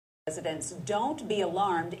Residents, don't be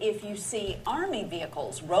alarmed if you see Army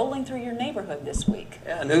vehicles rolling through your neighborhood this week.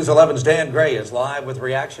 Yeah, News 11's Dan Gray is live with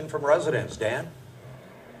reaction from residents. Dan?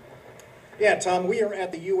 Yeah, Tom, we are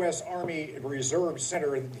at the U.S. Army Reserve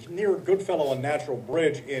Center near Goodfellow and Natural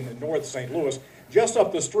Bridge in North St. Louis. Just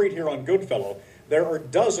up the street here on Goodfellow, there are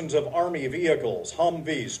dozens of Army vehicles,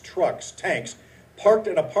 Humvees, trucks, tanks, parked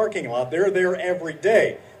in a parking lot. They're there every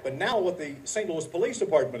day. But now what the St. Louis Police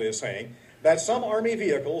Department is saying, that some Army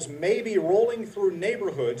vehicles may be rolling through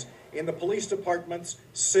neighborhoods in the police department's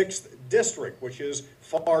 6th district, which is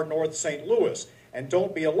far north St. Louis. And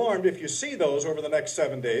don't be alarmed if you see those over the next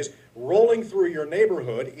 7 days rolling through your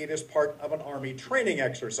neighborhood. It is part of an Army training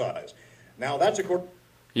exercise. Now, that's according...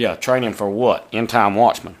 Yeah, training for what? End-time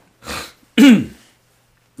watchmen.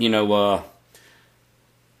 You know,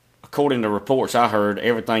 according to reports I heard,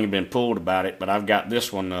 everything had been pulled about it, but I've got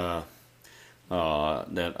this one that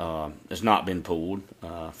has not been pulled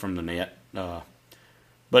from the net. But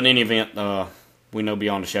in any event, we know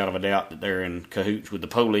beyond a shadow of a doubt that they're in cahoots with the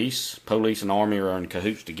police. Police and Army are in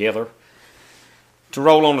cahoots together to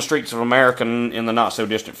roll on the streets of America in the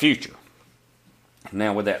not-so-distant future.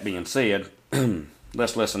 Now, with that being said,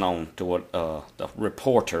 let's listen on to what the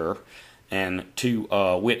reporter and two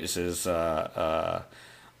witnesses, or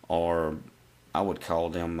I would call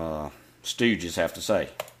them stooges, have to say.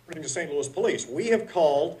 To St. Louis Police. We have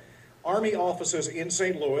called Army offices in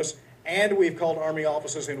St. Louis and we've called Army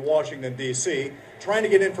offices in Washington, D.C., trying to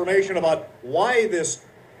get information about why this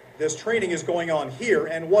training is going on here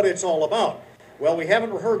and what it's all about. Well, we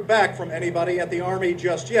haven't heard back from anybody at the Army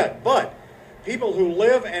just yet, but people who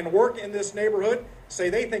live and work in this neighborhood say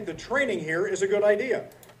they think the training here is a good idea.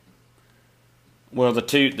 Well, the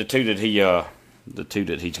two that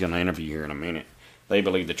he's going to interview here in a minute, they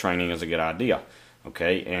believe the training is a good idea.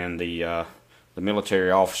 Okay, and the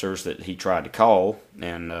military officers that he tried to call,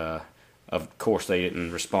 and of course they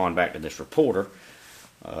didn't respond back to this reporter.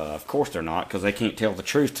 Of course they're not, because they can't tell the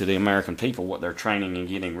truth to the American people what they're training and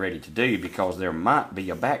getting ready to do, because there might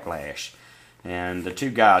be a backlash. And the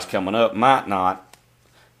two guys coming up might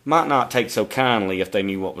not take so kindly if they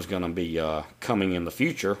knew what was going to be coming in the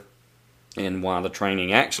future, and why the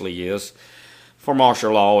training actually is for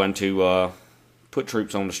martial law and to put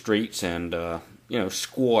troops on the streets and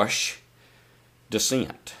squash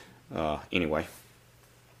dissent. Anyway.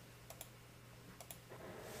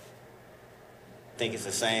 I think it's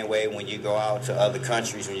the same way when you go out to other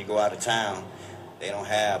countries, when you go out of town, they don't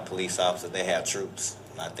have police officers, they have troops.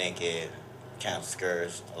 And I think it kind of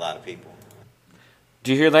scares a lot of people.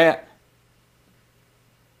 Do you hear that?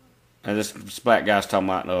 And this black guy's talking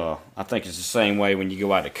about, I think it's the same way when you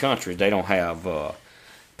go out of countries, they don't have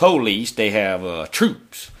police, they have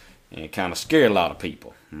troops. And it kind of scared a lot of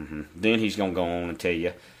people. Then he's going to go on and tell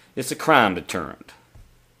you it's a crime deterrent.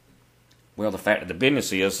 Well, the fact of the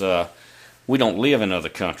business is we don't live in other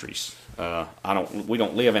countries. We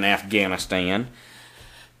don't live in Afghanistan.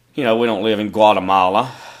 We don't live in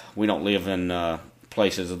Guatemala. We don't live in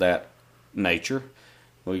places of that nature.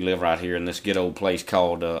 We live right here in this good old place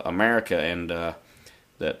called America, and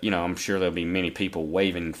that I'm sure there'll be many people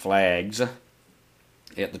waving flags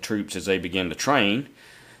at the troops as they begin to train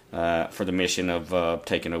for the mission of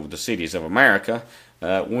taking over the cities of America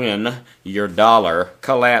when your dollar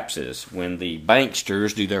collapses, when the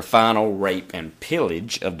banksters do their final rape and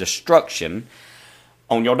pillage of destruction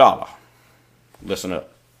on your dollar. Listen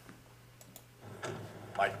up.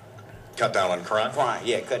 Like, cut down on crime? Crime,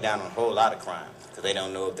 yeah, cut down on a whole lot of crime, because they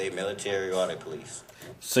don't know if they're military or they're police.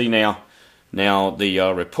 See, now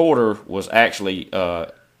the reporter was actually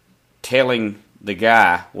telling the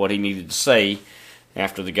guy what he needed to say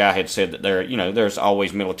after the guy had said that there's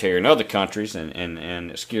always military in other countries, and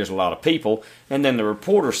it scares a lot of people. And then the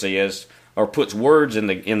reporter says, or puts words in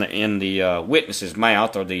the witness's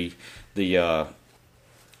mouth, or the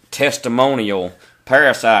testimonial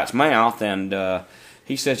parasite's mouth, and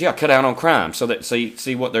he says, "Yeah, cut down on crime." So that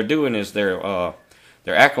see what they're doing is they're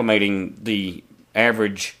acclimating the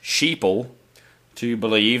average sheeple to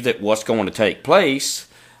believe that what's going to take place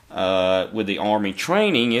with the Army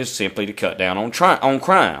training is simply to cut down on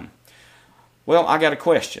crime. Well, I got a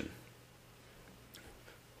question.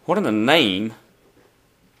 What in the name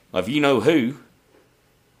of you-know-who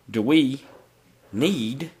do we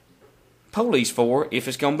need police for if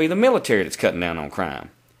it's going to be the military that's cutting down on crime?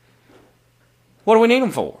 What do we need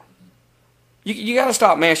them for? You got to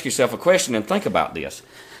stop and ask yourself a question and think about this.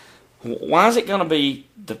 Why is it going to be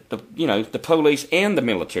the police and the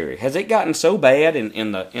military? Has it gotten so bad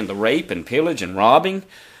in the rape and pillage and robbing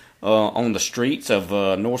on the streets of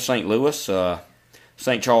North St. Louis,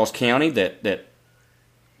 St. Charles County, that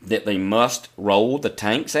that they must roll the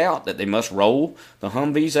tanks out, that they must roll the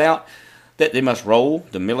Humvees out, that they must roll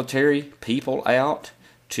the military people out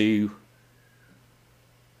to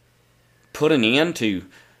put an end to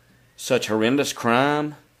such horrendous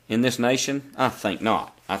crime in this nation? I think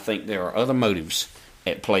not. I think there are other motives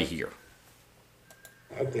at play here.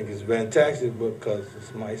 I think it's fantastic because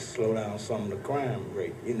this might slow down some of the crime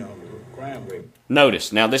rate, the crime rate.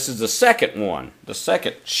 Notice, now this is the second one, the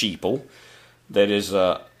second sheeple that is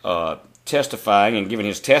testifying and giving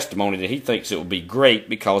his testimony that he thinks it will be great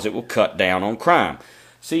because it will cut down on crime.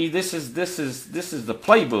 See, this is the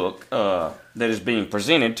playbook that is being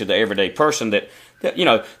presented to the everyday person that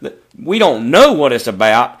we don't know what it's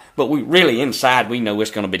about, but we really inside we know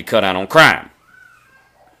it's going to be to cut down on crime.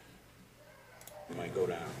 It might go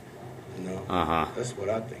down. Uh-huh. That's what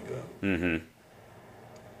I think of. Mm-hmm.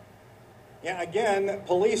 Yeah, again,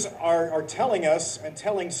 police are telling us and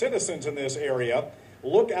telling citizens in this area,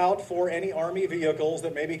 look out for any Army vehicles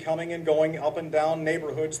that may be coming and going up and down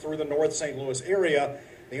neighborhoods through the North St. Louis area.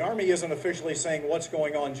 The Army isn't officially saying what's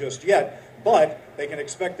going on just yet, but they can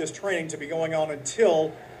expect this training to be going on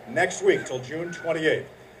until next week, till June 28th.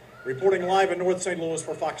 Reporting live in North St. Louis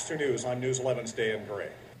for Fox 2 News, I'm News 11's Dan Gray.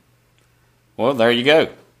 Well, there you go.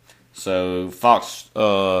 So Fox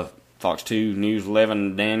 2 News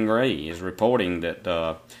 11 Dan Gray is reporting that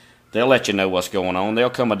they'll let you know what's going on. There'll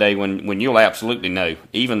come a day when you'll absolutely know.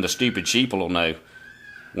 Even the stupid sheep will know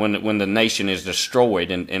when the nation is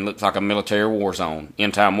destroyed and looks like a military war zone.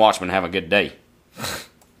 End time watchmen, have a good day.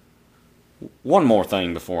 One more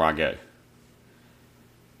thing before I go.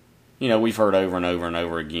 We've heard over and over and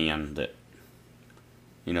over again that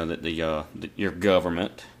that your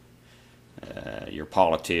government, your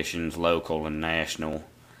politicians, local and national,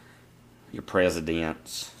 your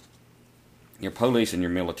presidents, your police and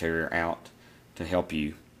your military are out to help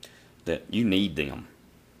you, that you need them,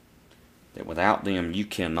 that without them you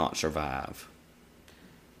cannot survive.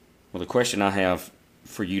 Well, the question I have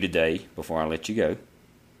for you today, before I let you go,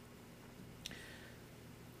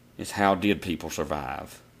 is how did people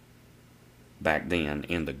survive back then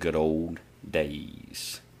in the good old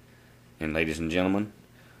days? And ladies and gentlemen,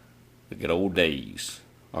 the good old days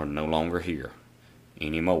are no longer here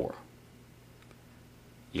anymore.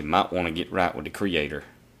 You might want to get right with the Creator,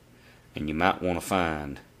 and you might want to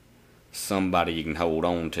find somebody you can hold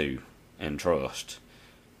on to and trust,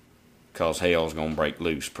 because hell's going to break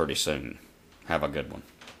loose pretty soon. Have a good one.